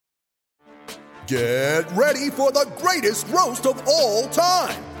Get ready for the greatest roast of all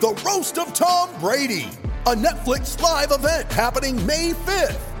time, the Roast of Tom Brady, a Netflix live event happening May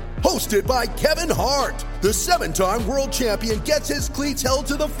 5th. Hosted by Kevin Hart, the 7-time world champion gets his cleats held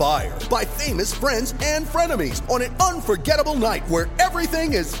to the fire by famous friends and frenemies on an unforgettable night where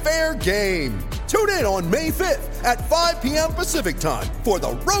everything is fair game. Tune in on May 5th at 5 p.m. Pacific time for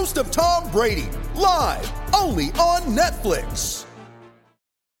the Roast of Tom Brady, live only on Netflix.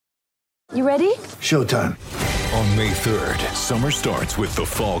 You ready? Showtime. On May 3rd, summer starts with The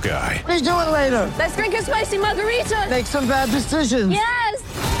Fall Guy. Let's do it later. Let's drink a spicy margarita. Make some bad decisions. Yes!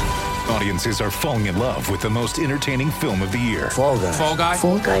 Audiences are falling in love with the most entertaining film of the year. Fall Guy. Fall Guy?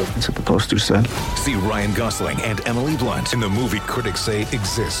 Fall guy. That's what the poster said. See Ryan Gosling and Emily Blunt in the movie critics say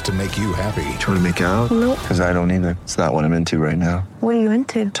exists to make you happy. Trying to make it out? Nope. Because I don't either. It's not what I'm into right now. What are you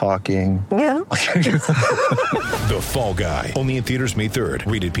into? Talking. Yeah. The Fall Guy. Only in theaters May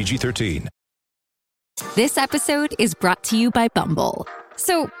 3rd. Rated PG-13. This episode is brought to you by Bumble.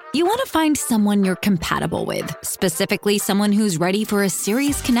 So, you want to find someone you're compatible with, specifically someone who's ready for a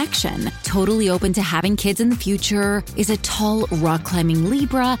serious connection, totally open to having kids in the future, is a tall, rock-climbing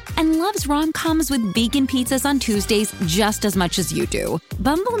Libra, and loves rom-coms with vegan pizzas on Tuesdays just as much as you do.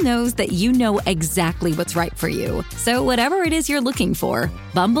 Bumble knows that you know exactly what's right for you. So whatever it is you're looking for,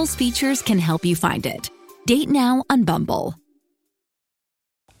 Bumble's features can help you find it. Date now on Bumble.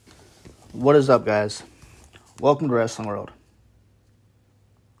 What is up, guys? Welcome to Wrestling World.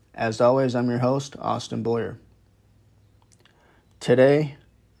 As always, I'm your host, Austin Boyer. Today,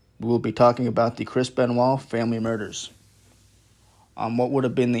 we will be talking about the Chris Benoit family murders, on what would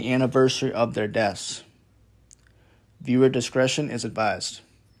have been the anniversary of their deaths. Viewer discretion is advised.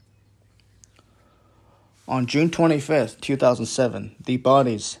 On June 25th, 2007, the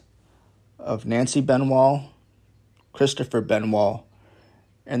bodies of Nancy Benoit, Christopher Benoit,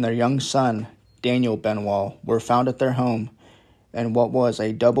 and their young son, Daniel Benoit, were found at their home in what was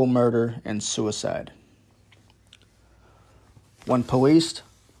a double murder and suicide. When police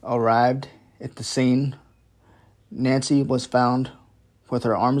arrived at the scene, Nancy was found with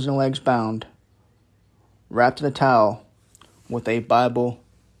her arms and legs bound, wrapped in a towel, with a Bible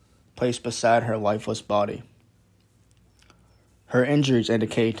placed beside her lifeless body. Her injuries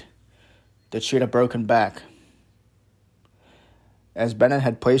indicate that she had a broken back, as Bennett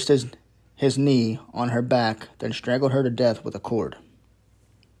had placed his knee on her back, then strangled her to death with a cord.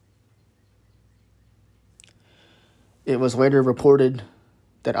 It was later reported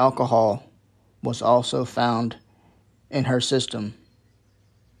that alcohol was also found in her system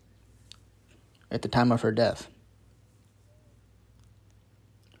at the time of her death.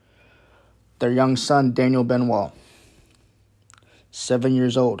 Their young son, Daniel Benoit, 7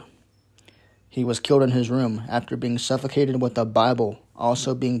 years old. He was killed in his room after being suffocated with a Bible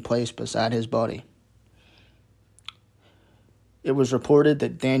also being placed beside his body. It was reported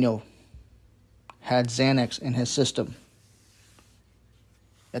that Daniel had Xanax in his system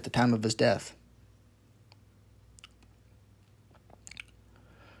at the time of his death.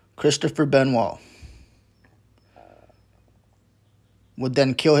 Christopher Benoit would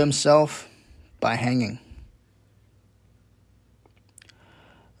then kill himself by hanging.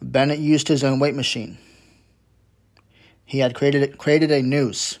 Bennett used his own weight machine. He had created a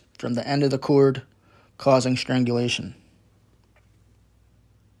noose from the end of the cord, causing strangulation.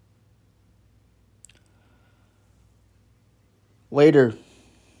 Later,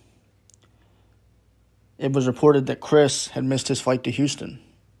 it was reported that Chris had missed his flight to Houston.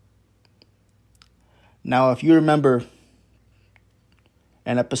 Now, if you remember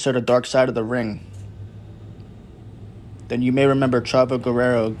an episode of Dark Side of the Ring, then you may remember Chavo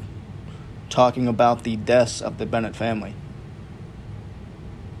Guerrero talking about the deaths of the Bennett family.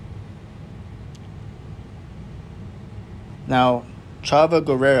 Now, Chavo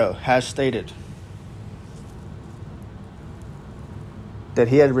Guerrero has stated that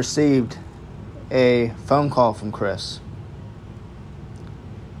he had received a phone call from Chris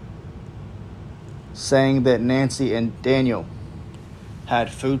saying that Nancy and Daniel had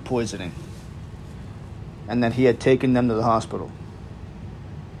food poisoning and that he had taken them to the hospital.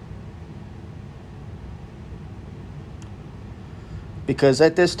 Because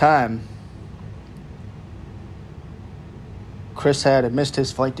at this time, Chris had missed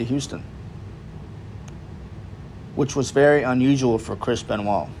his flight to Houston, which was very unusual for Chris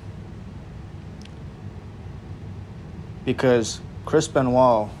Benoit. Because Chris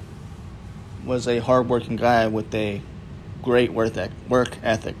Benoit was a hardworking guy with a great work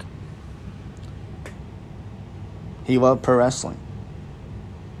ethic. He loved pro wrestling.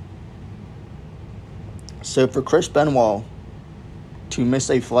 So for Chris Benoit to miss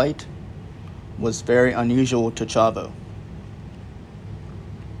a flight was very unusual to Chavo.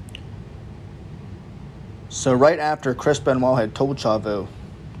 So right after Chris Benoit had told Chavo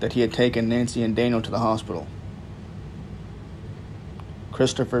that he had taken Nancy and Daniel to the hospital,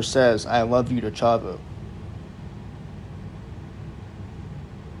 Christopher says, "I love you" to Chavo,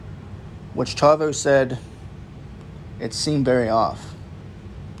 which Chavo said it seemed very off.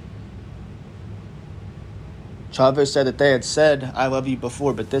 Chavo said that they had said, "I love you"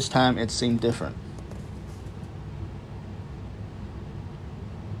 before, but this time it seemed different.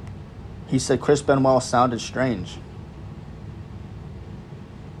 He said Chris Benoit sounded strange,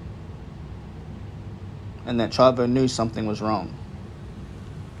 and that Chavo knew something was wrong.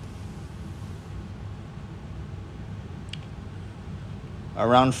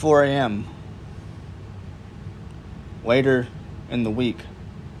 Around 4 a.m., later in the week,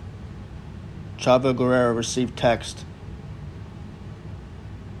 Chavo Guerrero received text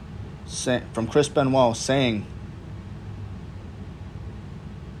from Chris Benoit saying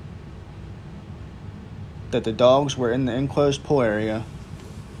that the dogs were in the enclosed pool area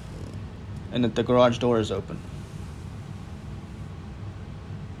and that the garage door is open.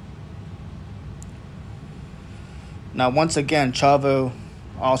 Now, once again, Chavo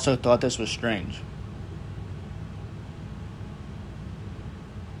also thought this was strange.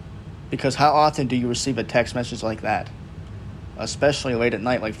 Because how often do you receive a text message like that? Especially late at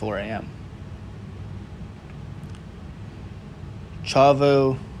night, like 4 a.m.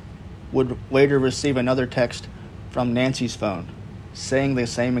 Chavo would later receive another text from Nancy's phone saying the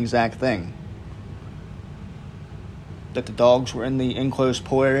same exact thing. That the dogs were in the enclosed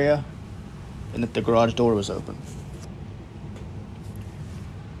pool area and that the garage door was open.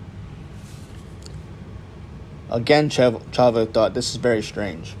 Again, Chavo thought this is very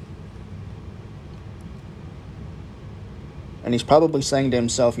strange. And he's probably saying to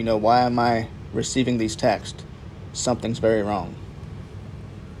himself, why am I receiving these texts? Something's very wrong.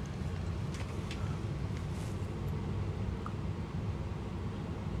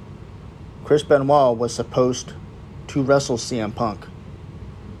 Chris Benoit was supposed to wrestle CM Punk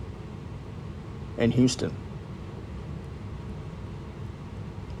in Houston.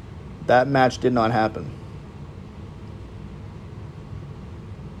 That match did not happen.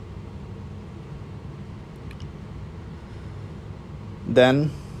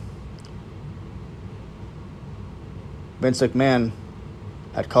 Then, Vince McMahon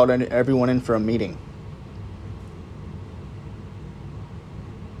had called everyone in for a meeting.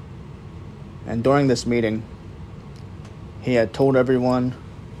 And during this meeting, he had told everyone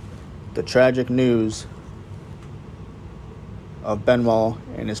the tragic news of Benoit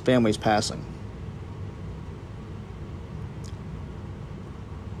and his family's passing.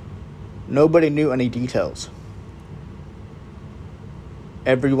 Nobody knew any details.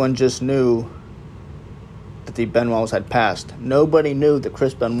 Everyone just knew that the Benoits had passed. Nobody knew that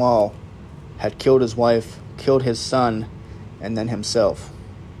Chris Benoit had killed his wife, killed his son, and then himself.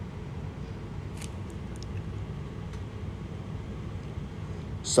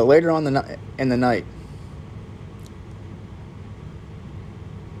 So later on in the night,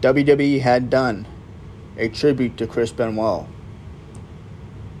 WWE had done a tribute to Chris Benoit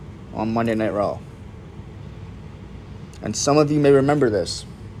on Monday Night Raw. And some of you may remember this,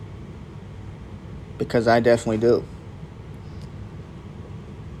 because I definitely do.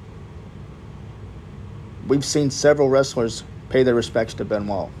 We've seen several wrestlers pay their respects to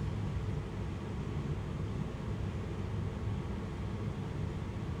Benoit.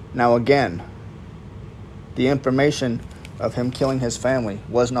 Now again, the information of him killing his family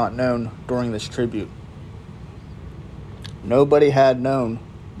was not known during this tribute. Nobody had known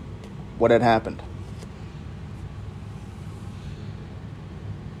what had happened.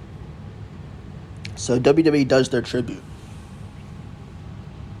 So WWE does their tribute.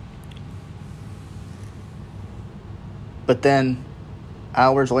 But then,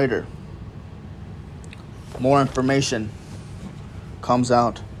 hours later, more information comes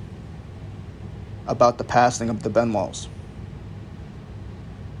out about the passing of the Benoits.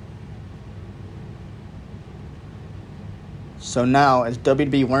 So now, as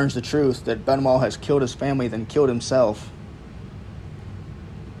WWE learns the truth that Benoit has killed his family, then killed himself,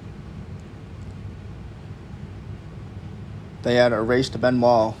 they had erased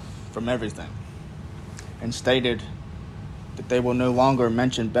Benoit from everything and stated that they will no longer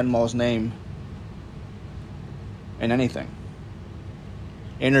mention Benoit's name in anything.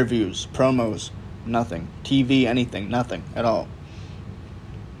 Interviews, promos, nothing. TV, anything, nothing at all.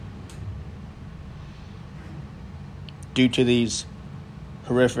 Due to these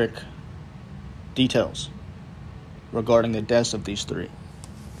horrific details regarding the deaths of these three.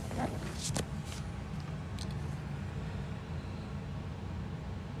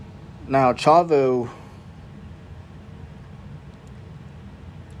 Now, Chavo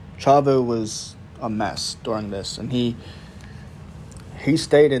was a mess during this, and he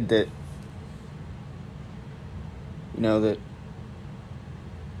stated that, that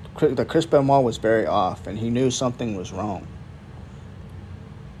Chris Benoit was very off, and he knew something was wrong.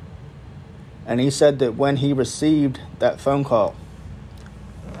 And he said that when he received that phone call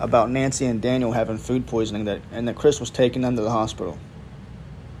about Nancy and Daniel having food poisoning, and that Chris was taken them to the hospital,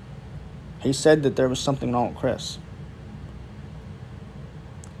 he said that there was something wrong with Chris.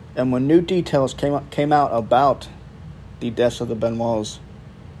 And when new details came out about the deaths of the Benoits,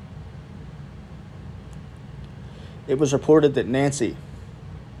 it was reported that Nancy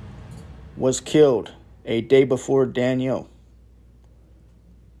was killed a day before Daniel.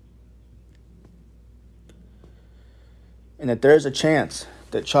 And that there's a chance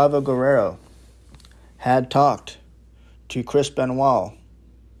that Chavo Guerrero had talked to Chris Benoit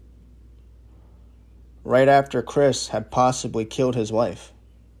right after Chris had possibly killed his wife.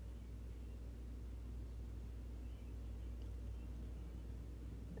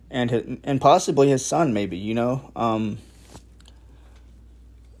 And possibly his son, maybe,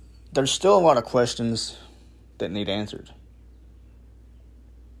 There's still a lot of questions that need answered.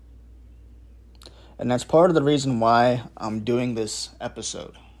 And that's part of the reason why I'm doing this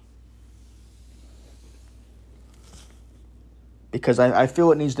episode. Because I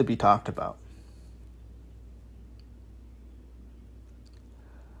feel it needs to be talked about.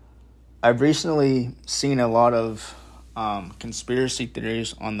 I've recently seen a lot of conspiracy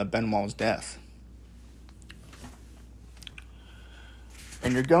theories on the Benoit's death.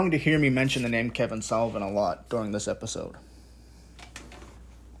 And you're going to hear me mention the name Kevin Sullivan a lot during this episode.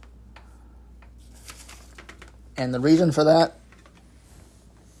 And the reason for that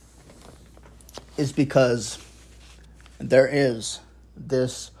is because there is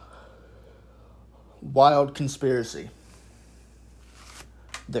this wild conspiracy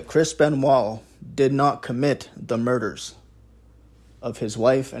that Chris Benoit did not commit the murders of his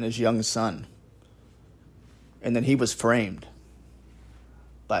wife and his young son, and that he was framed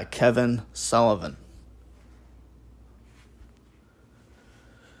by Kevin Sullivan.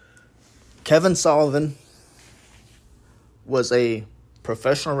 Kevin Sullivan was a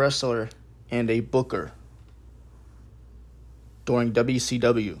professional wrestler and a booker during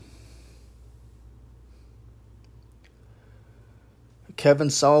WCW.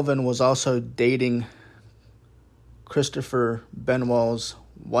 Kevin Sullivan was also dating Christopher Benoit's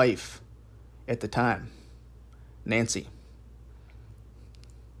wife at the time, Nancy.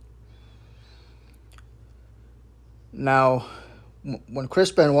 Now, when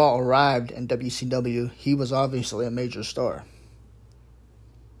Chris Benoit arrived in WCW, he was obviously a major star.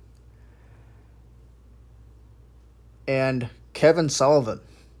 And Kevin Sullivan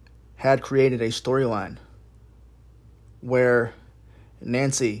had created a storyline where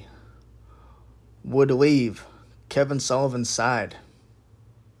Nancy would leave Kevin Sullivan's side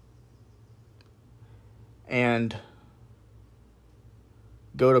and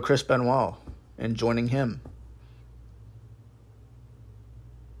go to Chris Benoit and joining him.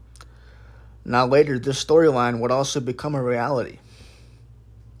 Now later, this storyline would also become a reality,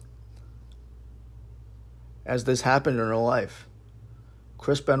 as this happened in real life.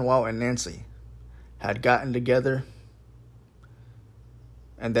 Chris Benoit and Nancy had gotten together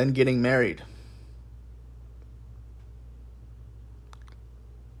and then getting married.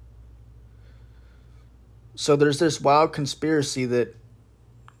 So there's this wild conspiracy that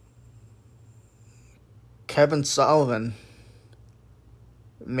Kevin Sullivan,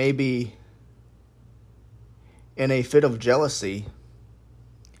 maybe in a fit of jealousy,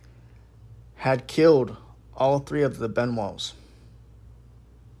 had killed all three of the Benoits,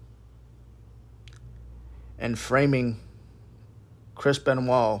 and framing Chris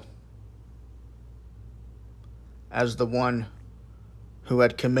Benoit as the one who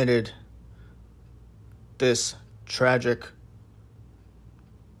had committed this tragic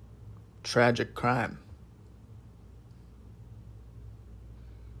crime.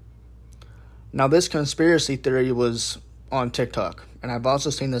 Now, this conspiracy theory was on TikTok, and I've also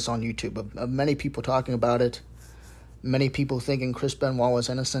seen this on YouTube, of many people talking about it, many people thinking Chris Benoit was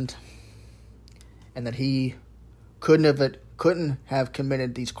innocent, and that he couldn't have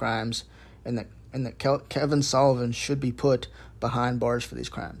committed these crimes, and that Kevin Sullivan should be put behind bars for these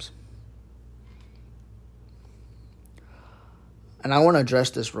crimes. And I want to address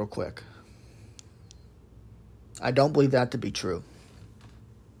this real quick. I don't believe that to be true.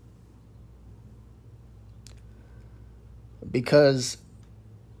 Because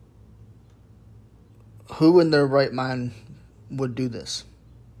who in their right mind would do this?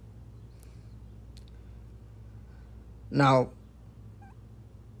 Now,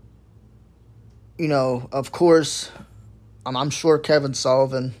 of course, I'm sure Kevin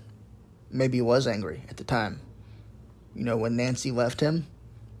Sullivan maybe was angry at the time, when Nancy left him.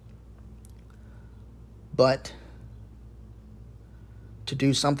 But to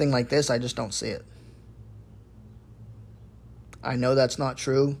do something like this, I just don't see it. I know that's not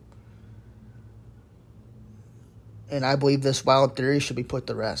true. And I believe this wild theory should be put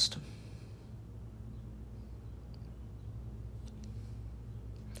to rest.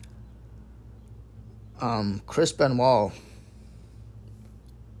 Chris Benoit,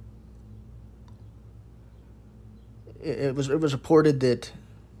 it was reported that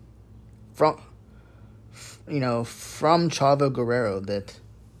from Chavo Guerrero that,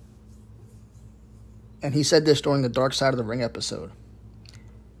 and he said this during the Dark Side of the Ring episode.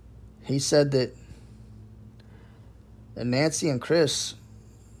 He said that Nancy and Chris,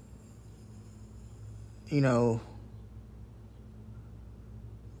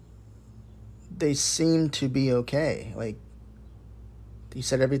 they seemed to be okay. Like, he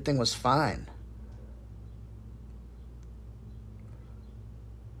said everything was fine.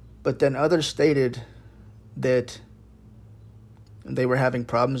 But then others stated that they were having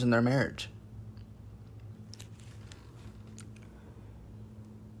problems in their marriage.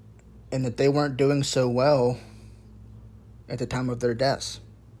 And that they weren't doing so well at the time of their deaths.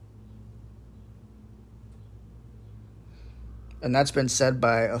 And that's been said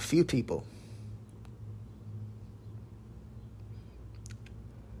by a few people.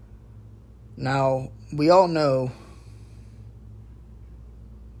 Now, we all know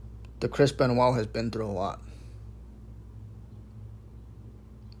that Chris Benoit has been through a lot.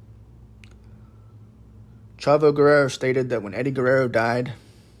 Chavo Guerrero stated that when Eddie Guerrero died,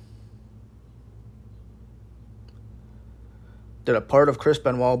 that a part of Chris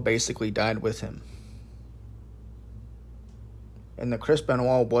Benoit basically died with him. And that Chris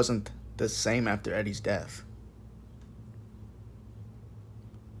Benoit wasn't the same after Eddie's death.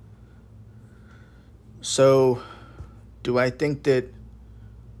 So, do I think that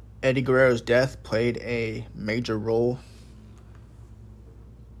Eddie Guerrero's death played a major role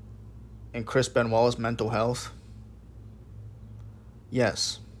in Chris Benoit's mental health?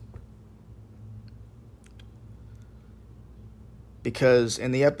 Yes. Because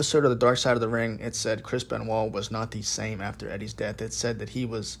in the episode of The Dark Side of the Ring, it said Chris Benoit was not the same after Eddie's death. It said that he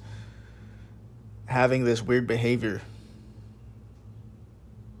was having this weird behavior,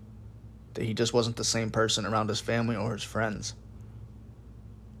 that he just wasn't the same person around his family or his friends.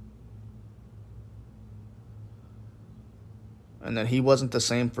 And that he wasn't the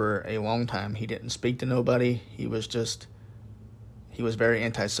same for a long time. He didn't speak to nobody. He was very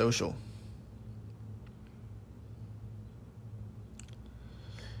antisocial.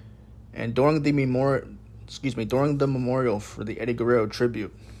 And during the memorial for the Eddie Guerrero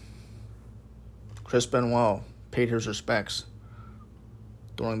tribute, Chris Benoit paid his respects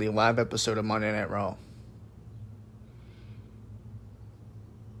during the live episode of Monday Night Raw.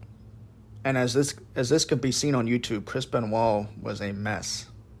 And as this can be seen on YouTube, Chris Benoit was a mess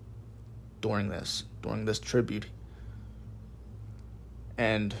during this tribute.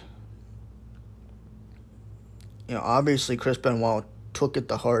 And obviously Chris Benoit took it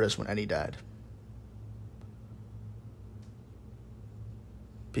the hardest when Eddie died.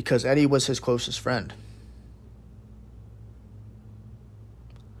 Because Eddie was his closest friend.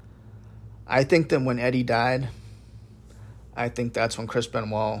 I think that when Eddie died, I think that's when Chris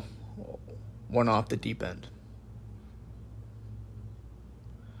Benoit went off the deep end.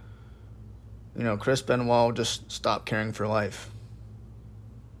 Chris Benoit just stopped caring for life.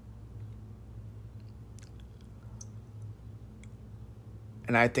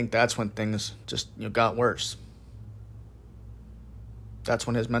 And I think that's when things just got worse. That's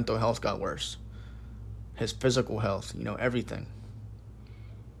when his mental health got worse. His physical health, everything.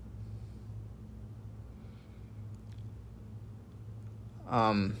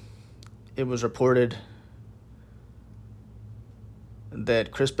 It was reported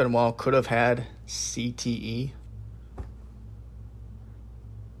that Chris Benoit could have had CTE,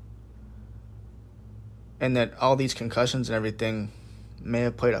 and that all these concussions and everything may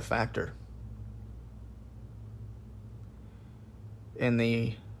have played a factor in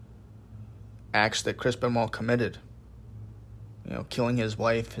the acts that Chris Benoit committed. Killing his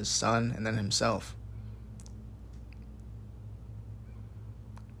wife, his son, and then himself.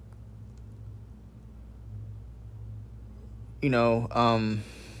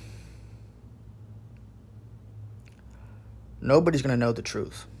 Nobody's going to know the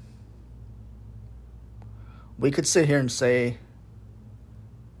truth. We could sit here and say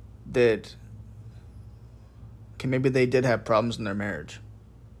that Okay, maybe they did have problems in their marriage.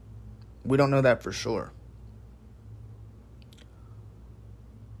 We don't know that for sure.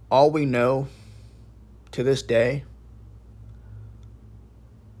 All we know to this day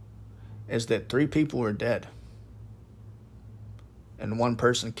is that 3 people were dead and 1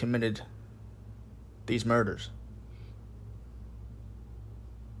 person committed these murders.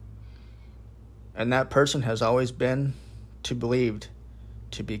 And that person has always been believed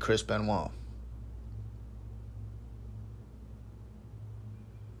to be Chris Benoit.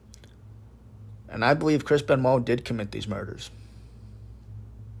 And I believe Chris Benoit did commit these murders.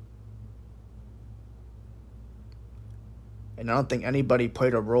 And I don't think anybody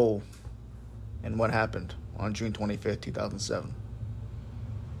played a role in what happened on June 25th, 2007.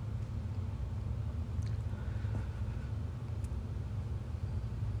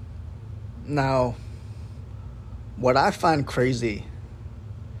 Now, what I find crazy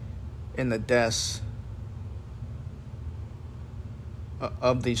in the deaths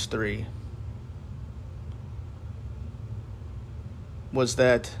of these 3 was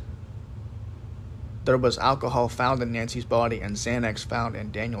that there was alcohol found in Nancy's body and Xanax found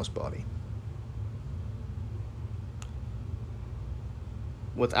in Daniel's body.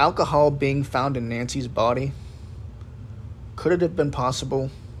 With alcohol being found in Nancy's body, could it have been possible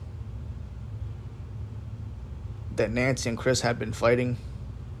that Nancy and Chris had been fighting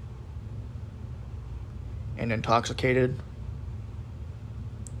and intoxicated?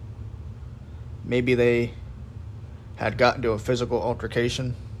 Maybe they had gotten to a physical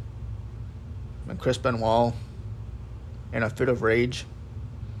altercation and Chris Benoit, in a fit of rage,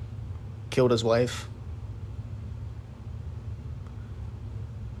 killed his wife.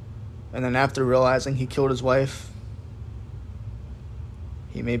 And then after realizing he killed his wife,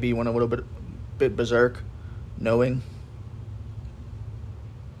 he maybe went a little bit berserk, knowing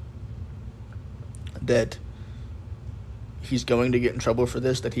that he's going to get in trouble for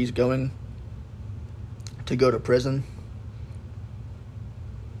this, that he's going to go to prison.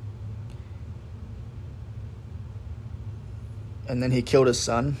 And then he killed his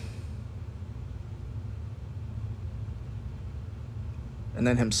son. And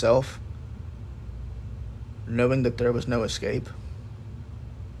then himself, knowing that there was no escape.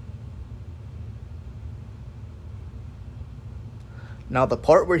 Now, the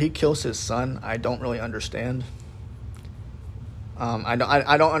part where he kills his son, I don't really understand. I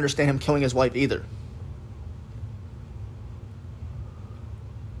don't understand him killing his wife either.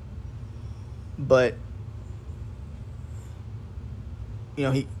 But, you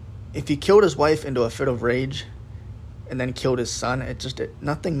know, if he killed his wife into a fit of rage and then killed his son,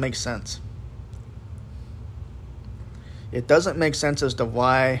 nothing makes sense. It doesn't make sense as to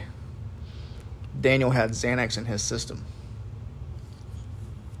why Daniel had Xanax in his system.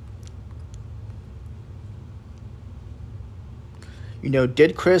 You know,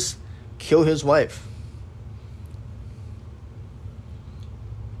 did Chris kill his wife?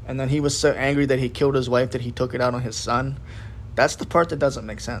 And then he was so angry that he killed his wife that he took it out on his son. That's the part that doesn't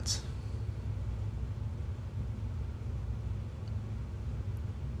make sense.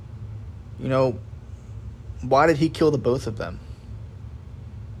 You know, why did he kill the both of them?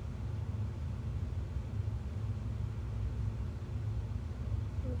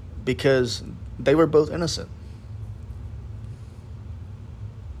 Because they were both innocent.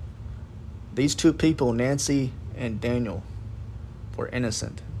 These 2 people, Nancy and Daniel, were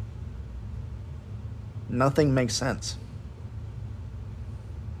innocent. Nothing makes sense.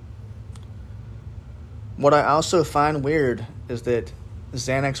 What I also find weird is that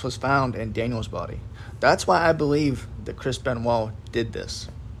Xanax was found in Daniel's body. That's why I believe that Chris Benoit did this.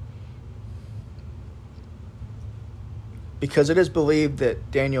 Because it is believed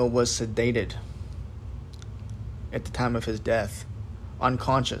that Daniel was sedated at the time of his death,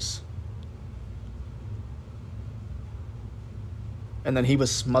 unconscious. And then he was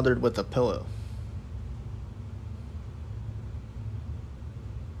smothered with a pillow.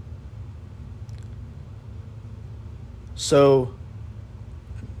 So,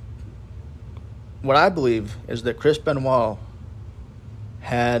 what I believe is that Chris Benoit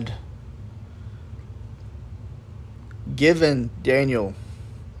had given Daniel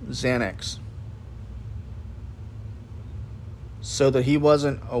Xanax so that he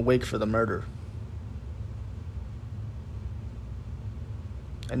wasn't awake for the murder.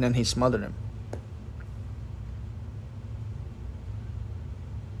 And then he smothered him.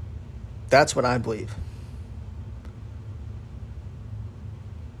 That's what I believe.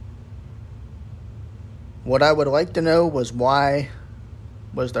 What I would like to know was why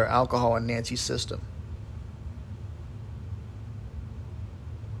was there alcohol in Nancy's system?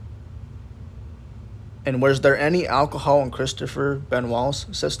 And was there any alcohol in Christopher Benoit's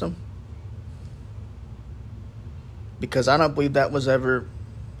system? Because I don't believe that was ever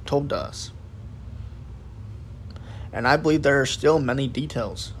told to us. And I believe there are still many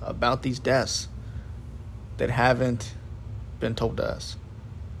details about these deaths that haven't been told to us.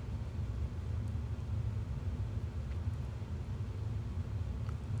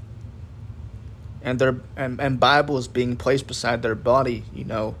 And Bibles being placed beside their body, you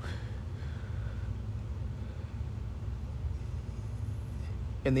know.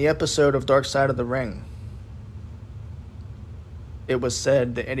 In the episode of Dark Side of the Ring, it was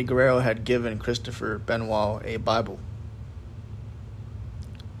said that Eddie Guerrero had given Christopher Benoit a Bible.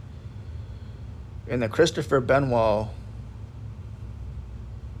 And that Christopher Benoit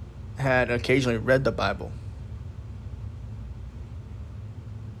had occasionally read the Bible.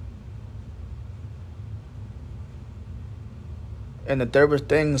 And that there were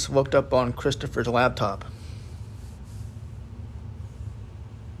things looked up on Christopher's laptop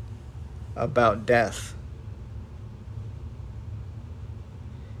about death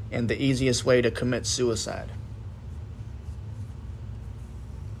and the easiest way to commit suicide.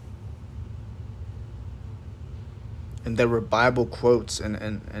 And there were Bible quotes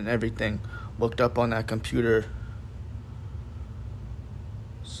and everything looked up on that computer.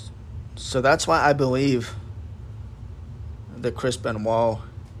 So that's why I believe that Chris Benoit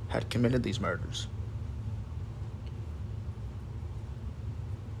had committed these murders.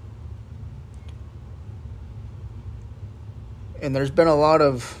 And there's been a lot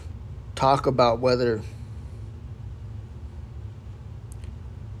of talk about whether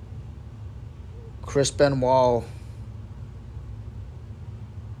Chris Benoit,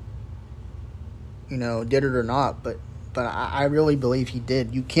 you know, did it or not, but I really believe he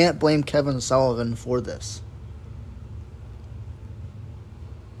did. You can't blame Kevin Sullivan for this.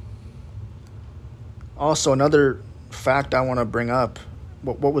 Also, another fact I want to bring up,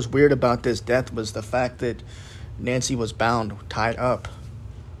 what was weird about this death was the fact that Nancy was bound, tied up.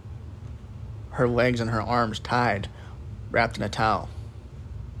 Her legs and her arms tied, wrapped in a towel.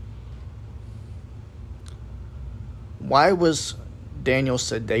 Why was Daniel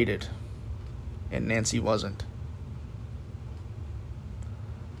sedated and Nancy wasn't?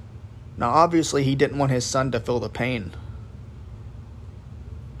 Now, obviously, he didn't want his son to feel the pain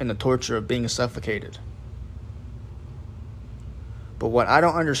and the torture of being suffocated. But what I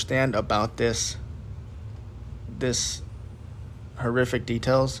don't understand about this horrific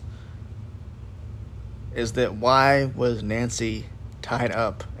details is that why was Nancy tied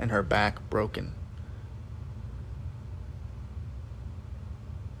up and her back broken?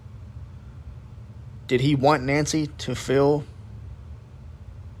 Did he want Nancy to feel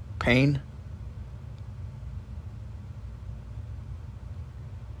pain?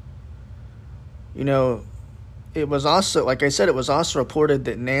 You know, it was also, like I said, it was also reported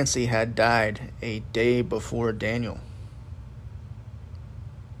that Nancy had died a day before Daniel.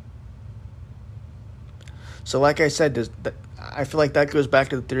 So like I said, I feel like that goes back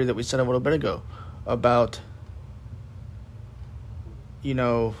to the theory that we said a little bit ago about, you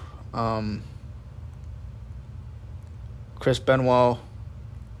know, Chris Benoit,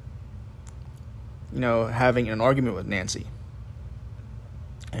 you know, having an argument with Nancy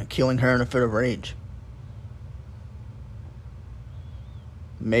and killing her in a fit of rage.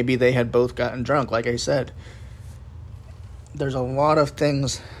 Maybe they had both gotten drunk, like I said. There's a lot of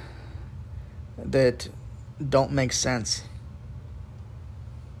things that don't make sense.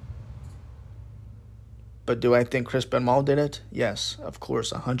 But do I think Chris Benoit did it? Yes, of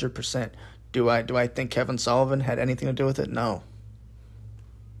course, 100%. Do I think Kevin Sullivan had anything to do with it? No.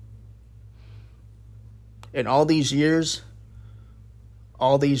 In all these years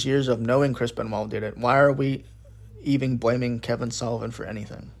of knowing Chris Benoit did it, why are we even blaming Kevin Sullivan for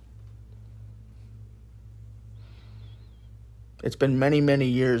anything? It's been many, many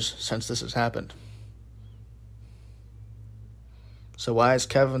years since this has happened. So why is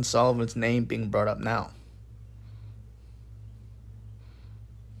Kevin Sullivan's name being brought up now?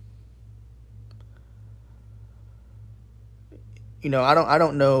 You know, I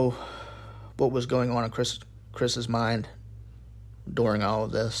don't know what was going on in Chris's mind during all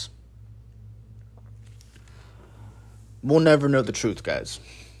of this. We'll never know the truth, guys.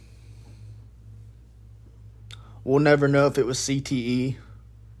 We'll never know if it was CTE,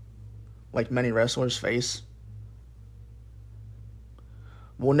 like many wrestlers face.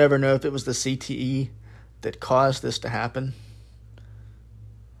 We'll never know if it was the CTE that caused this to happen.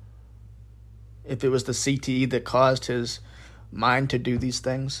 If it was the CTE that caused his mind to do these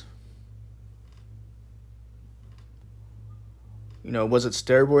things. You know, was it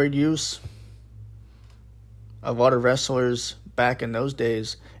steroid use? a lot of wrestlers back in those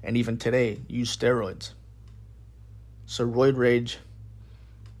days and even today use steroids. So roid rage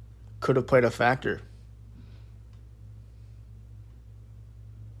could have played a factor.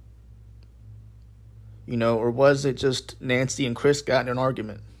 Or was it just Nancy and Chris got in an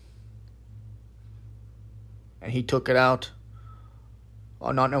argument? And he took it out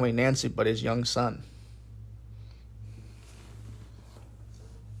on not only Nancy, but his young son.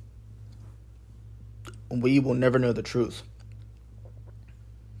 We will never know the truth.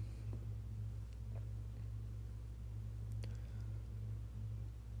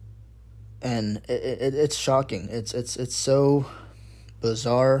 And it's shocking. It's so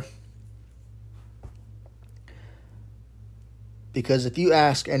bizarre. Because if you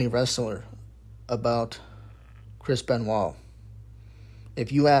ask any wrestler about Chris Benoit,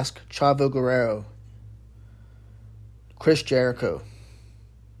 if you ask Chavo Guerrero, Chris Jericho,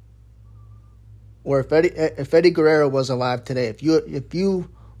 or if Eddie Guerrero was alive today, if you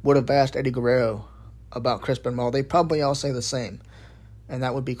would have asked Eddie Guerrero about Chris Benoit, they'd probably all say the same. And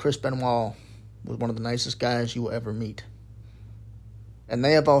that would be Chris Benoit was one of the nicest guys you will ever meet. And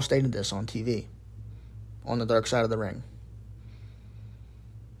they have all stated this on TV, on the Dark Side of the Ring.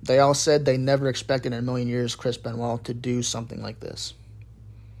 They all said they never expected in a million years Chris Benoit to do something like this.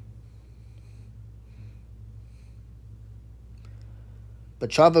 But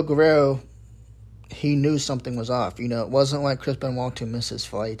Chavo Guerrero, he knew something was off. It wasn't like Chris Benoit to miss his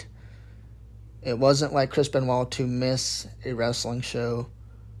fight. It wasn't like Chris Benoit to miss a wrestling show.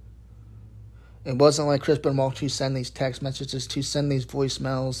 It wasn't like Chris Benoit to send these text messages, to send these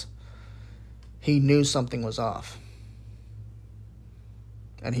voicemails. He knew something was off.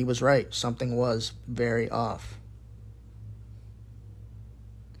 And he was right. Something was very off.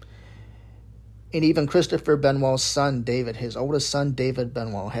 And even Christopher Benoit's son, David, his oldest son, David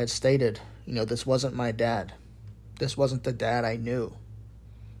Benoit, had stated, this wasn't my dad. This wasn't the dad I knew.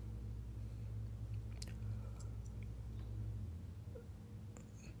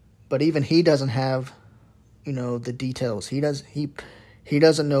 But even he doesn't have, the details. He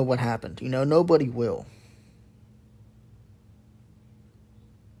doesn't know what happened. Nobody will.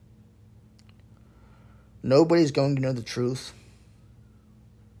 Nobody's going to know the truth.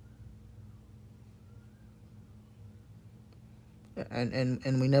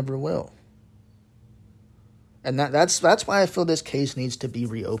 And we never will. And that's why I feel this case needs to be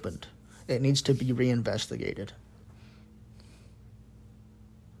reopened. It needs to be reinvestigated.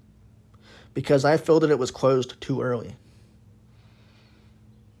 Because I feel that it was closed too early.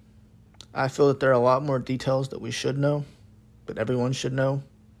 I feel that there are a lot more details that we should know, that everyone should know.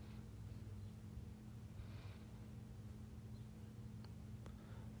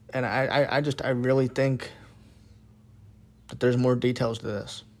 And I really think that there's more details to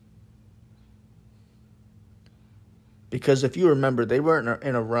this. Because if you remember, they weren't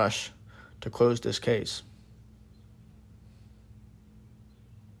in a rush to close this case.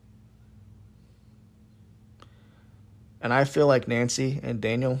 And I feel like Nancy and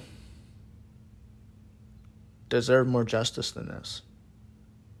Daniel deserve more justice than this.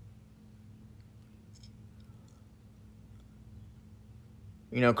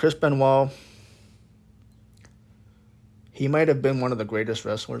 Chris Benoit, he might have been one of the greatest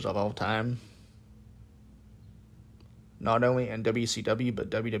wrestlers of all time. Not only in WCW, but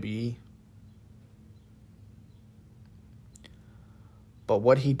WWE. But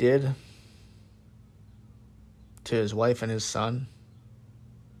what he did to his wife and his son,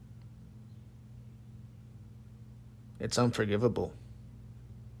 it's unforgivable.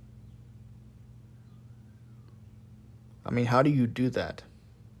 I mean, how do you do that?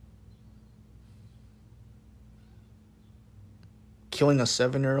 Killing a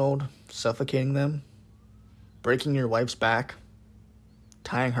 7-year-old, suffocating them, breaking your wife's back,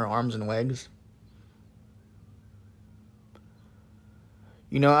 tying her arms and legs.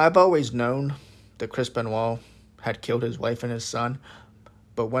 I've always known that Chris Benoit had killed his wife and his son,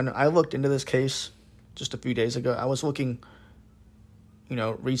 but when I looked into this case just a few days ago, I was looking,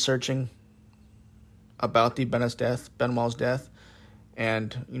 researching about the Benoit's death,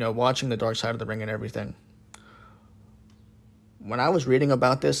 and, watching the Dark Side of the Ring and everything. When I was reading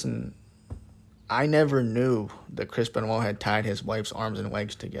about this, and I never knew that Chris Benoit had tied his wife's arms and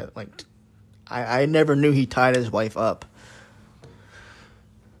legs together. I never knew he tied his wife up.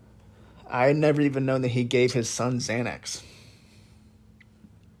 I had never even known that he gave his son Xanax.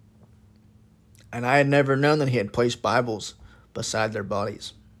 And I had never known that he had placed Bibles beside their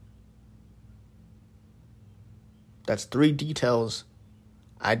bodies. That's 3 details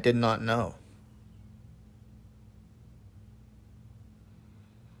I did not know.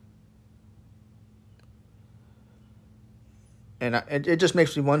 And it just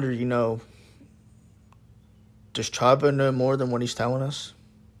makes me wonder, does Chavo know more than what he's telling us?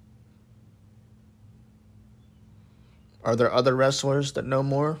 Are there other wrestlers that know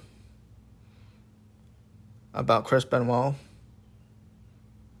more about Chris Benoit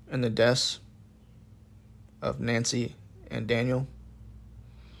and the deaths of Nancy and Daniel?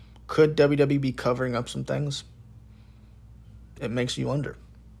 Could WWE be covering up some things? It makes you wonder.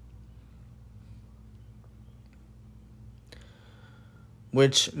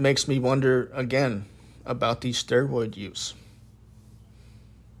 Which makes me wonder again about the steroid use.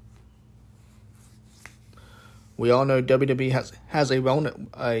 We all know WWE has a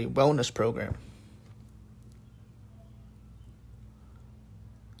wellness program.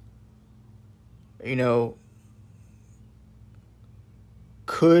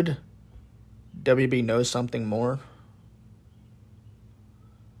 Could WWE know something more?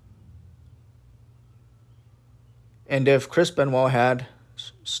 And if Chris Benoit had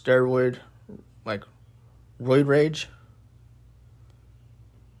steroid, like roid rage,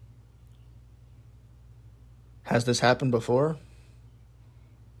 has this happened before?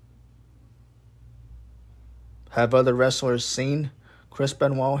 Have other wrestlers seen Chris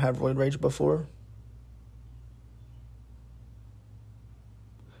Benoit have roid rage before?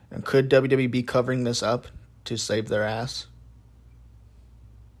 And could WWE be covering this up to save their ass?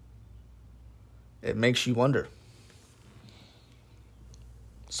 It makes you wonder.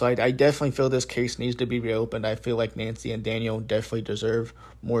 So I definitely feel this case needs to be reopened. I feel like Nancy and Daniel definitely deserve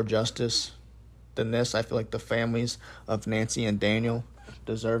more justice than this. I feel like the families of Nancy and Daniel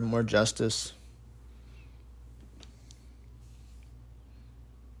deserve more justice.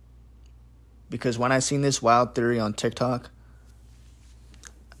 Because when I seen this wild theory on TikTok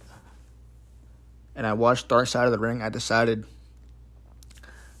and I watched Dark Side of the Ring, I decided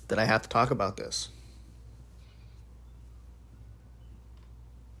that I have to talk about this.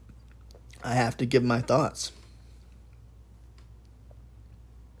 I have to give my thoughts.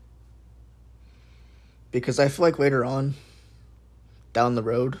 Because I feel like later on, down the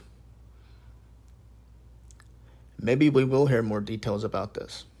road, maybe we will hear more details about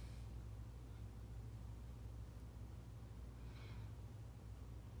this.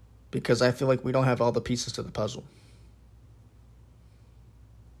 Because I feel like we don't have all the pieces to the puzzle.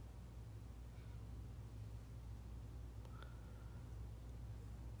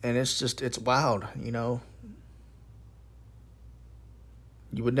 And it's wild, You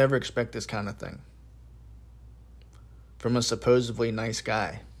would never expect this kind of thing from a supposedly nice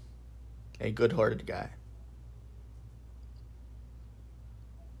guy, a good-hearted guy.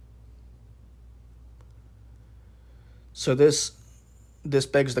 So this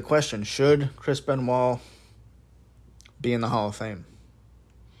begs the question, should Chris Benoit be in the Hall of Fame?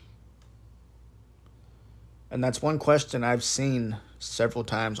 And that's one question I've seen several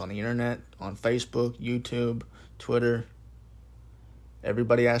times on the internet, on Facebook, YouTube, Twitter.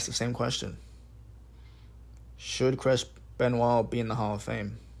 Everybody asks the same question. Should Chris Benoit be in the Hall of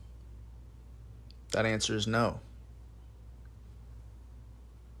Fame? That answer is no.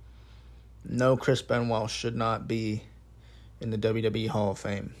 No, Chris Benoit should not be in the WWE Hall of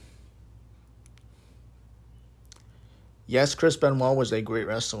Fame. Yes, Chris Benoit was a great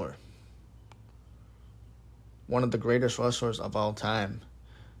wrestler. One of the greatest wrestlers of all time.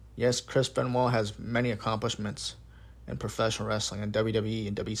 Yes, Chris Benoit has many accomplishments in professional wrestling in WWE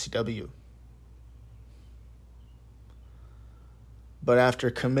and WCW. But after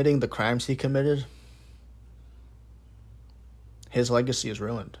committing the crimes he committed, his legacy is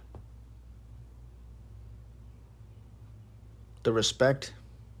ruined. The respect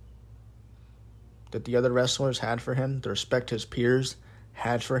that the other wrestlers had for him, the respect his peers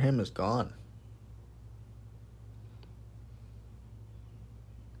had for him is gone.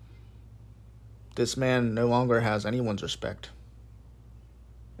 This man no longer has anyone's respect,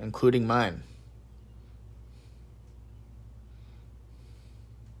 including mine.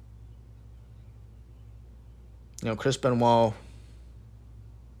 Chris Benoit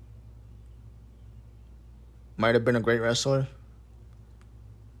might have been a great wrestler,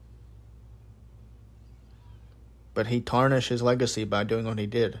 but he tarnished his legacy by doing what he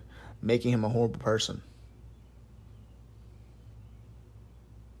did, making him a horrible person.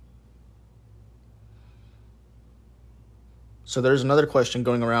 So there's another question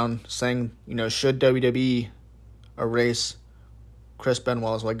going around saying, should WWE erase Chris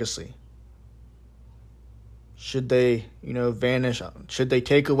Benoit's legacy? Should they, vanish? Should they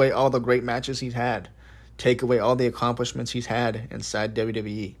take away all the great matches he's had? Take away all the accomplishments he's had inside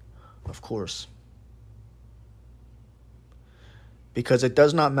WWE? Of course. Because it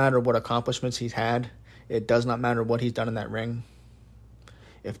does not matter what accomplishments he's had. It does not matter what he's done in that ring.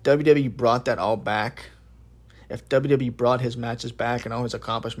 If WWE brought that all back, if WWE brought his matches back and all his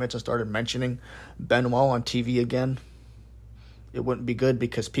accomplishments and started mentioning Benoit on TV again, it wouldn't be good,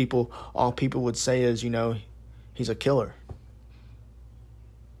 because all people would say is, he's a killer.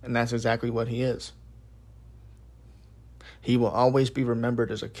 And that's exactly what he is. He will always be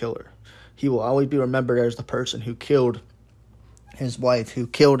remembered as a killer. He will always be remembered as the person who killed his wife, who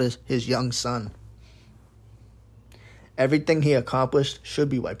killed his young son. Everything he accomplished should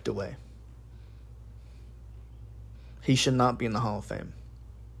be wiped away. He should not be in the Hall of Fame.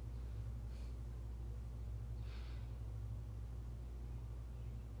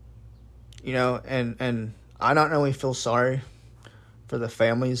 And I not only feel sorry for the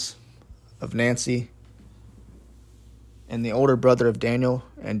families of Nancy and the older brother of Daniel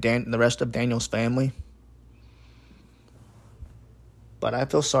and the rest of Daniel's family, but I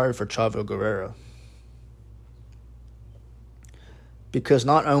feel sorry for Chavo Guerrero. Because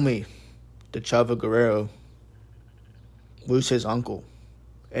not only did Chavo Guerrero lose his uncle,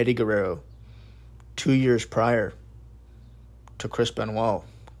 Eddie Guerrero, 2 years prior to Chris Benoit,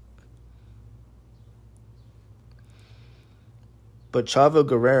 but Chavo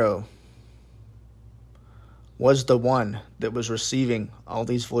Guerrero was the one that was receiving all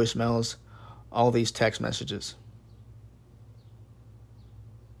these voicemails, all these text messages.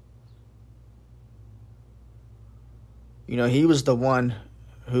 He was the one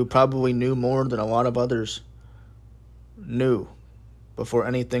who probably knew more than a lot of others knew before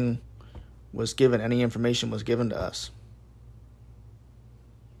anything was given, any information was given to us.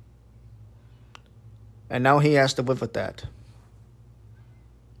 And now he has to live with that.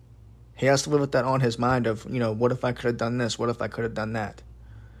 He has to live with that on his mind of, what if I could have done this? What if I could have done that?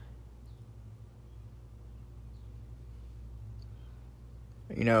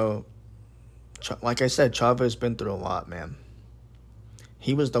 Like I said, Chavo's been through a lot, man.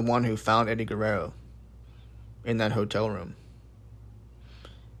 He was the one who found Eddie Guerrero in that hotel room.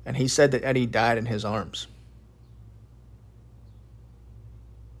 And he said that Eddie died in his arms.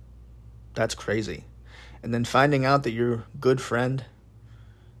 That's crazy. And then finding out that your good friend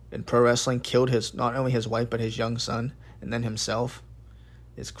in pro wrestling killed not only his wife, but his young son, and then himself,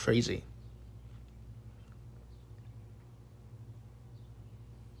 is crazy.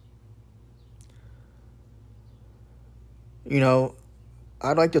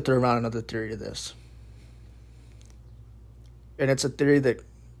 I'd like to throw around another theory to this. And it's a theory that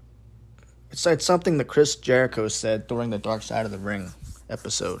it's something that Chris Jericho said during the Dark Side of the Ring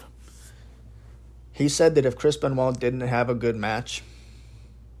episode. He said that if Chris Benoit didn't have a good match,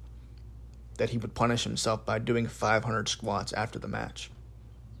 that he would punish himself by doing 500 squats after the match.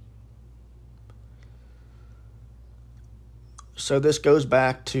 So this goes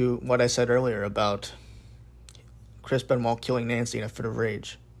back to what I said earlier about Chris Benoit killing Nancy in a fit of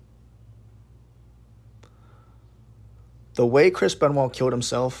rage. The way Chris Benoit killed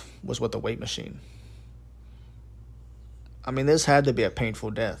himself was with a weight machine. This had to be a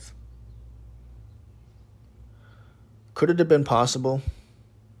painful death. Could it have been possible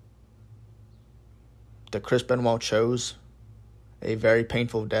that Chris Benoit chose a very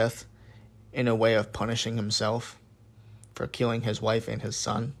painful death in a way of punishing himself for killing his wife and his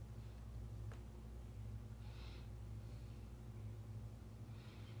son?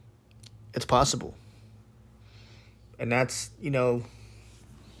 It's possible. And that's,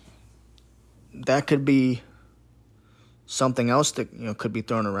 that could be something else that, could be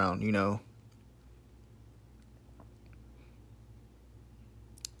thrown around,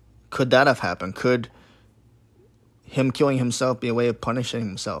 Could that have happened? Could him killing himself be a way of punishing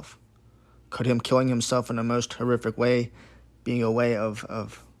himself? Could him killing himself in the most horrific way being a way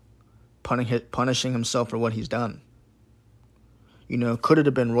of punishing himself for what he's done? Could it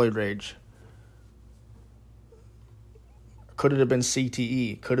have been roid rage? Could it have been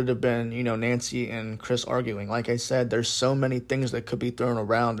CTE? Could it have been, Nancy and Chris arguing? Like I said, there's so many things that could be thrown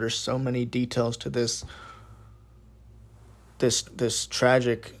around. There's so many details to this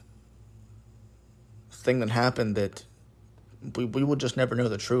tragic thing that happened that we will just never know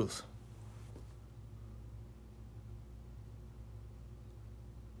the truth.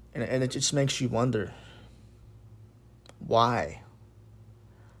 And it just makes you wonder, why?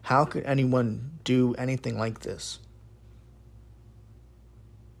 How could anyone do anything like this?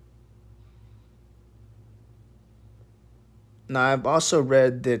 Now, I've also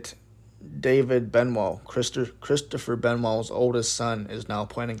read that David Benoit, Christopher Benoit's oldest son, is now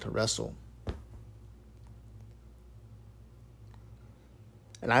planning to wrestle.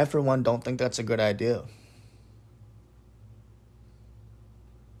 And I, for one, don't think that's a good idea.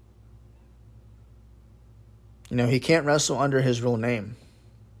 He can't wrestle under his real name.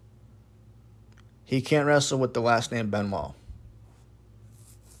 He can't wrestle with the last name Benoit.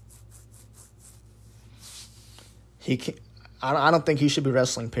 He can't. I don't think he should be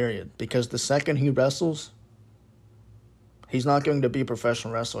wrestling, period. Because the second he wrestles, he's not going to be a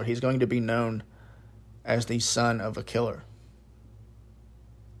professional wrestler. He's going to be known as the son of a killer.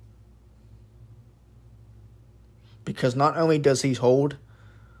 Because not only does he hold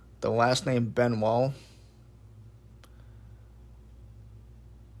the last name Benoit,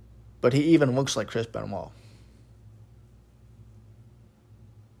 but he even looks like Chris Benoit.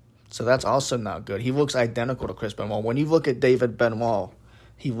 So that's also not good. He looks identical to Chris Benoit. When you look at David Benoit,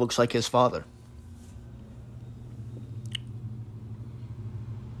 he looks like his father.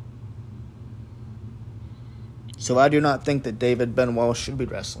 So I do not think that David Benoit should be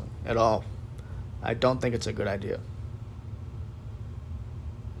wrestling at all. I don't think it's a good idea.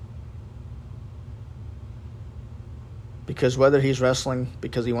 Because whether he's wrestling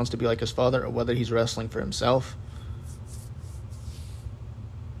because he wants to be like his father or whether he's wrestling for himself,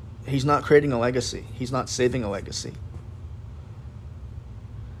 he's not creating a legacy. He's not saving a legacy.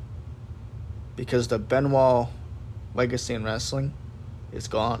 Because the Benoit legacy in wrestling is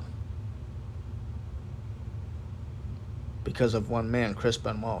gone. Because of one man, Chris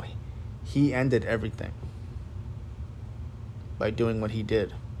Benoit. He ended everything by doing what he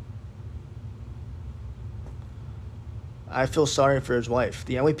did. I feel sorry for his wife.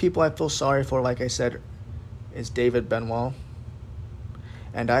 The only people I feel sorry for, like I said, is David Benoit.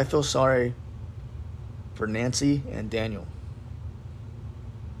 And I feel sorry for Nancy and Daniel.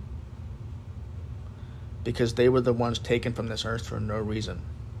 Because they were the ones taken from this earth for no reason.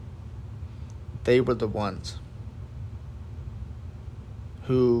 They were the ones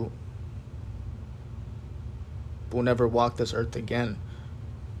who will never walk this earth again.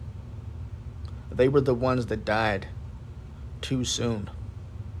 They were the ones that died too soon.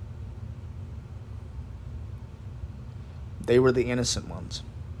 They were the innocent ones.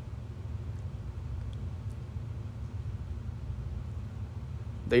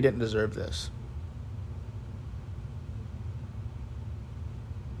 They didn't deserve this.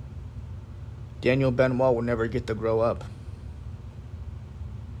 Daniel Benoit will never get to grow up.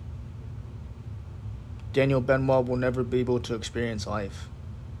 Daniel Benoit will never be able to experience life.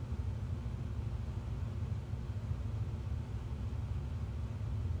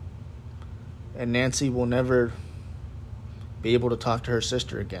 And Nancy will never be able to talk to her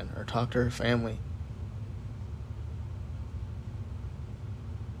sister again or talk to her family.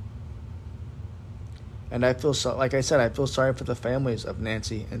 And I feel like I said, I feel sorry for the families of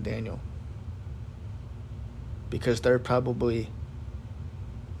Nancy and Daniel. Because they're probably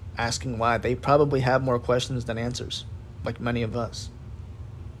asking why. They probably have more questions than answers, like many of us.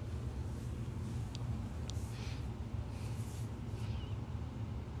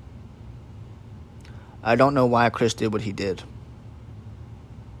 I don't know why Chris did what he did.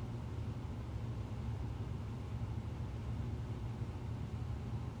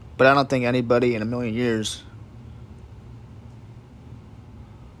 But I don't think anybody in a million years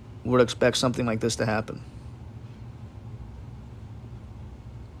would expect something like this to happen.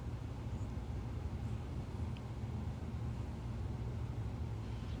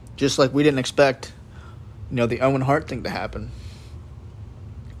 Just like we didn't expect, the Owen Hart thing to happen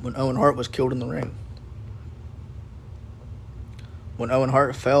when Owen Hart was killed in the ring. When Owen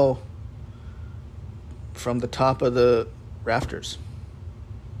Hart fell from the top of the rafters,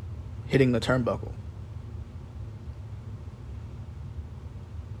 hitting the turnbuckle.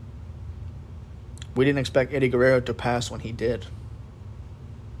 We didn't expect Eddie Guerrero to pass when he did.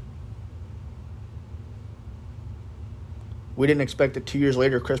 We didn't expect that 2 years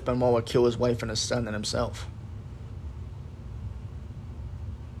later Chris Benoit would kill his wife and his son and himself.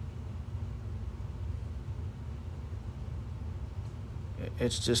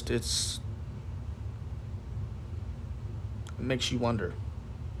 It makes you wonder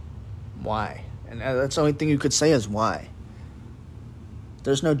why. And that's the only thing you could say is why.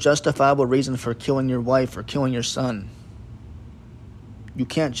 There's no justifiable reason for killing your wife or killing your son. You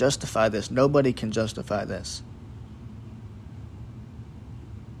can't justify this. Nobody can justify this.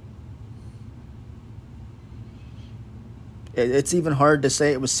 It's even hard to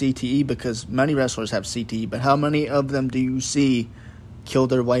say it was CTE because many wrestlers have CTE, but how many of them do you see kill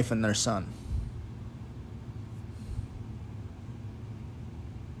their wife and their son?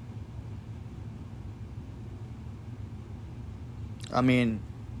 I mean,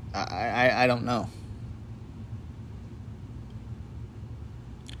 I don't know.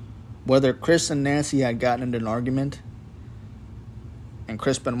 Whether Chris and Nancy had gotten into an argument and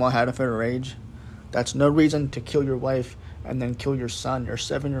Chris Benoit had a fit of rage, that's no reason to kill your wife and then kill your son, your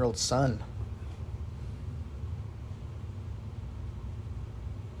 7-year-old son.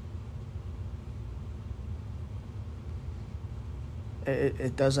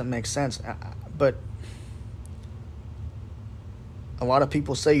 It doesn't make sense. But a lot of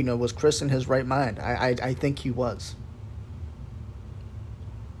people say, was Chris in his right mind? I think he was.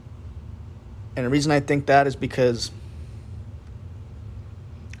 And the reason I think that is because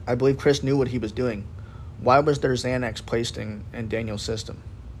I believe Chris knew what he was doing. Why was there Xanax placed in Daniel's system?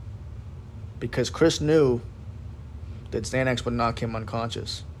 Because Chris knew that Xanax would knock him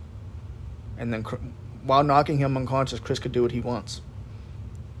unconscious. And then while knocking him unconscious, Chris could do what he wants.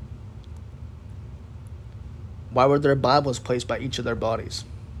 Why were there Bibles placed by each of their bodies?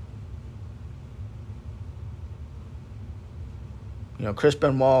 Chris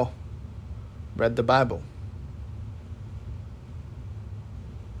Benoit read the Bible.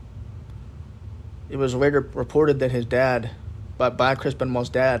 It was later reported that his dad, by Chris Benoit's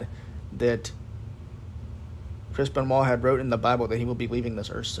dad, that Chris Benoit had wrote in the Bible that he will be leaving this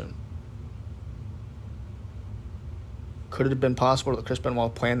earth soon. Could it have been possible that Chris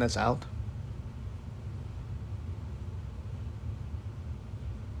Benoit planned this out?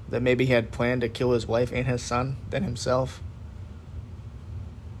 That maybe he had planned to kill his wife and his son than himself?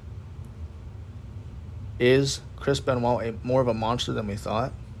 Is Chris Benoit more of a monster than we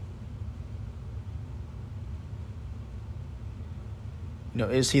thought?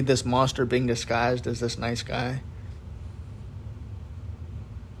 Is he this monster being disguised as this nice guy?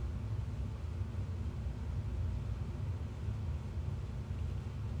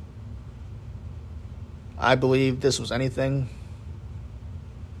 I believe this was anything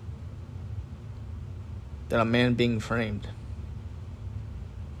than a man being framed.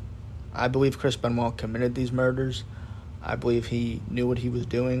 I believe Chris Benoit committed these murders. I believe he knew what he was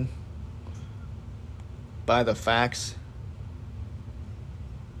doing by the facts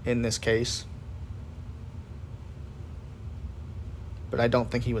in this case. But I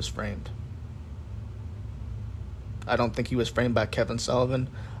don't think he was framed. I don't think he was framed by Kevin Sullivan.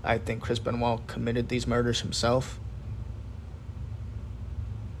 I think Chris Benoit committed these murders himself.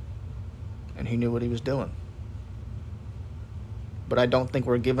 And he knew what he was doing. But I don't think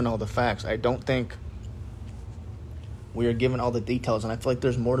we're given all the facts. I don't think we are given all the details. And I feel like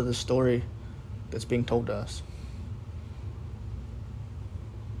there's more to the story that's being told to us.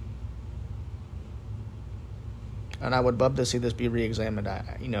 And I would love to see this be re-examined.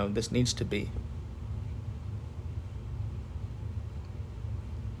 This needs to be.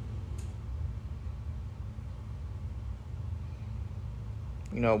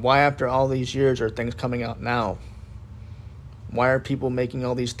 Why after all these years are things coming out now? Why are people making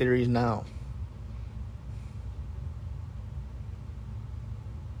all these theories now?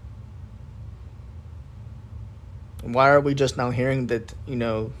 And why are we just now hearing that,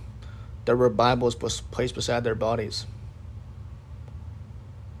 there were Bibles placed beside their bodies?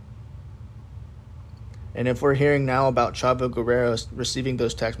 And if we're hearing now about Chavo Guerrero receiving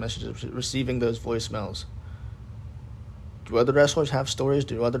those text messages, receiving those voicemails, do other wrestlers have stories?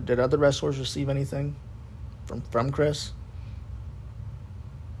 Did other wrestlers receive anything from Chris?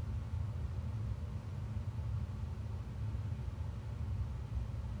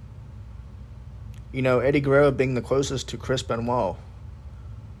 Eddie Guerrero being the closest to Chris Benoit,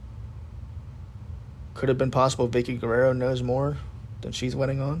 could it have been possible Vicky Guerrero knows more than she's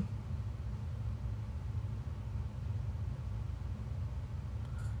letting on?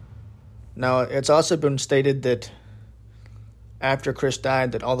 Now, it's also been stated that after Chris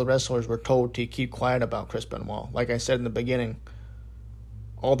died, that all the wrestlers were told to keep quiet about Chris Benoit. Like I said in the beginning,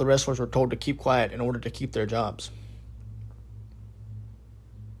 all the wrestlers were told to keep quiet in order to keep their jobs.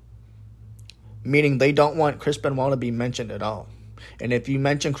 Meaning they don't want Chris Benoit to be mentioned at all. And if you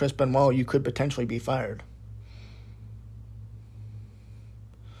mention Chris Benoit, you could potentially be fired.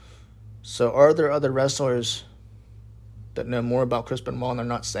 So are there other wrestlers that know more about Chris Benoit and they're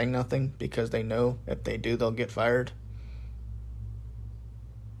not saying nothing because they know if they do, they'll get fired?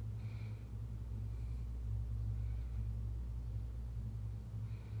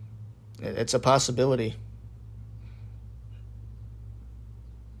 It's a possibility.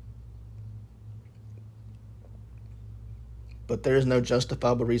 But there is no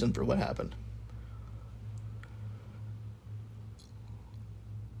justifiable reason for what happened.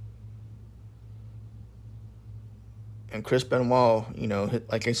 And Chris Benoit,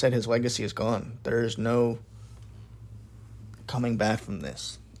 like I said, his legacy is gone. There is no coming back from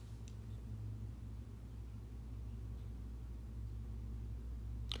this.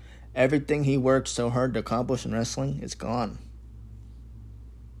 Everything he worked so hard to accomplish in wrestling is gone.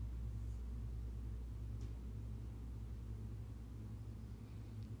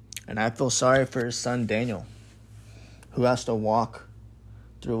 And I feel sorry for his son Daniel, who has to walk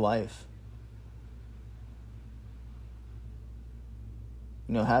through life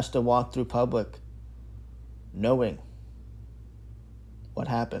has to walk through public knowing what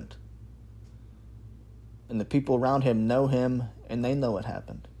happened. And the people around him know him, and they know what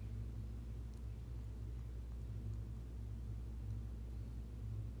happened.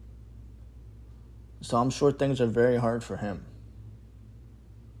 So I'm sure things are very hard for him.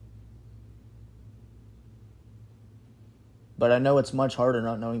 But I know it's much harder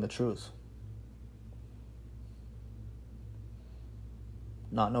not knowing the truth.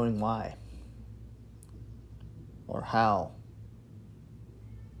 Not knowing why. Or how.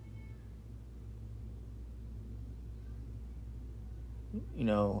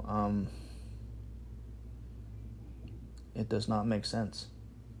 It does not make sense.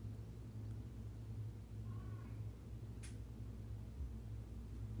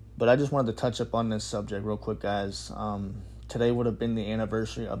 But I just wanted to touch up on this subject real quick, guys. Today would have been the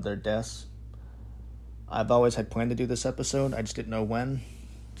anniversary of their deaths. I've always had planned to do this episode. I just didn't know when.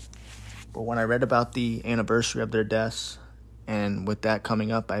 But when I read about the anniversary of their deaths, and with that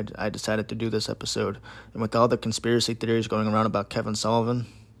coming up, I decided to do this episode. And with all the conspiracy theories going around about Kevin Sullivan,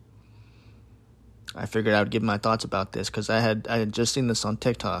 I figured I would give my thoughts about this, because I had just seen this on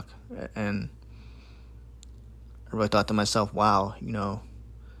TikTok, and I really thought to myself, wow,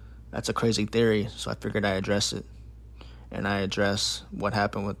 that's a crazy theory. So I figured I'd address it, and I address what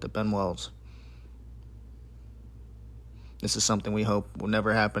happened with the Benwells. This is something we hope will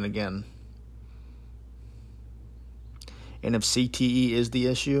never happen again. And if CTE is the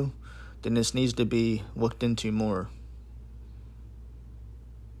issue, then this needs to be looked into more.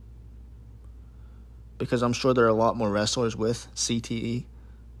 Because I'm sure there are a lot more wrestlers with CTE,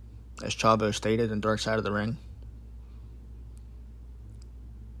 as Chavo stated in Dark Side of the Ring.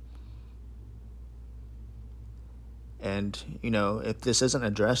 And, if this isn't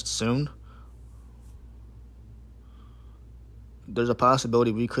addressed soon, there's a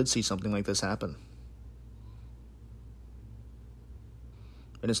possibility we could see something like this happen.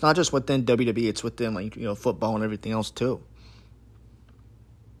 And it's not just within WWE, it's within, football and everything else, too.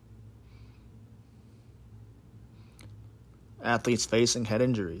 Athletes facing head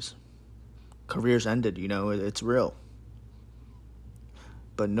injuries. Careers ended, it's real.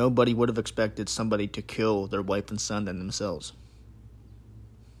 But nobody would have expected somebody to kill their wife and son and themselves.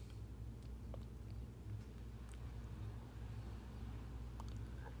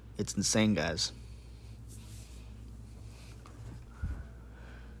 It's insane, guys.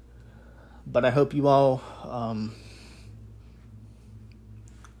 But I hope you all,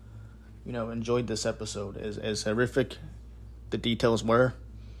 enjoyed this episode. As horrific the details were,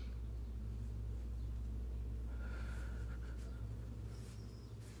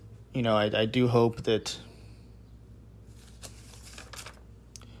 I do hope that,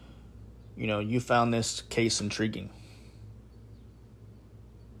 you found this case intriguing.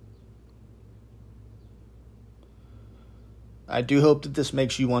 I do hope that this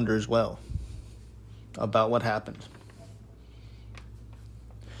makes you wonder as well about what happened.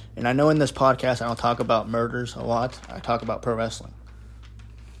 And I know in this podcast I don't talk about murders a lot. I talk about pro wrestling.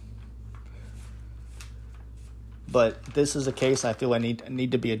 But this is a case I feel I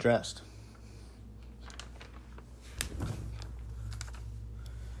need to be addressed.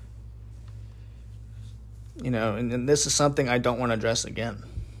 And this is something I don't want to address again,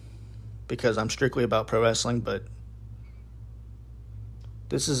 because I'm strictly about pro wrestling, but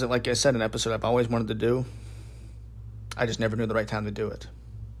this is, like I said, an episode I've always wanted to do. I just never knew the right time to do it.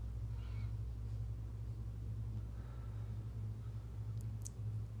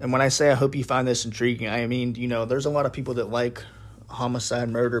 And when I say I hope you find this intriguing, I mean, there's a lot of people that like homicide,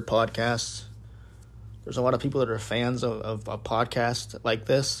 murder podcasts. There's a lot of people that are fans of a podcast like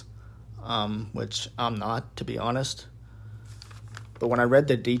this, which I'm not, to be honest. But when I read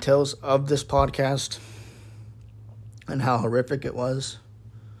the details of this podcast and how horrific it was,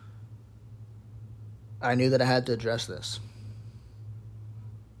 I knew that I had to address this.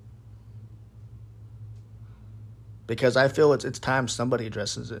 Because I feel it's time somebody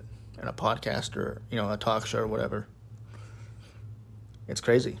addresses it in a podcast or, a talk show or whatever. It's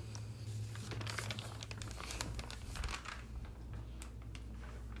crazy.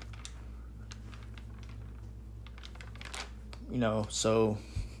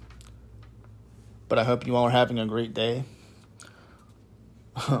 But I hope you all are having a great day.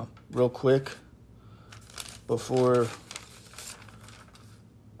 Real quick, before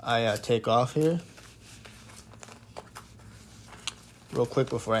I take off here, real quick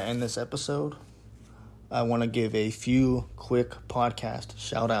before I end this episode, I want to give a few quick podcast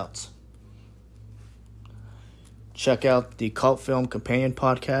shout-outs. Check out the Cult Film Companion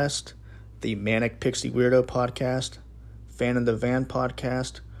podcast, the Manic Pixie Weirdo podcast, Fan in the Van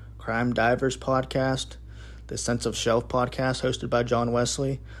podcast, Crime Divers podcast, the Sense of Shelf podcast hosted by John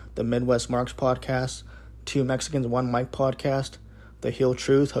Wesley, the Midwest Marks podcast, Two Mexicans, One Mic podcast, The Hill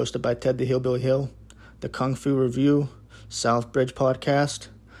Truth hosted by Ted the Hillbilly Hill, the Kung Fu Review, Southbridge podcast,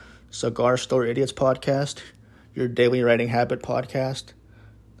 Cigar Store Idiots podcast, Your Daily Writing Habit podcast,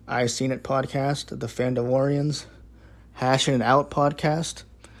 I Seen It podcast, the Fandalorians, Hashing It Out podcast,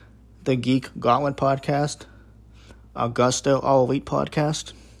 the Geek Gauntlet podcast, Augusto All Elite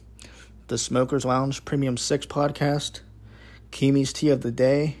podcast, the Smokers Lounge Premium 6 podcast, Kimi's Tea of the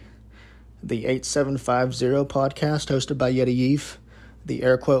Day, the 8750 podcast hosted by Yeti Yeef, the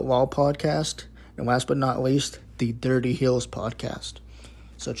Air Quote Law podcast, and last but not least, the Dirty Hills podcast.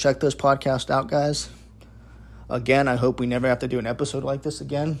 So check those podcasts out, guys. Again, I hope we never have to do an episode like this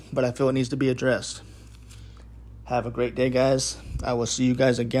again, but I feel it needs to be addressed. Have a great day, guys. I will see you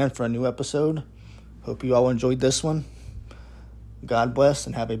guys again for a new episode. Hope you all enjoyed this one. God bless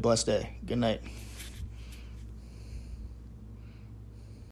and have a blessed day. Good night.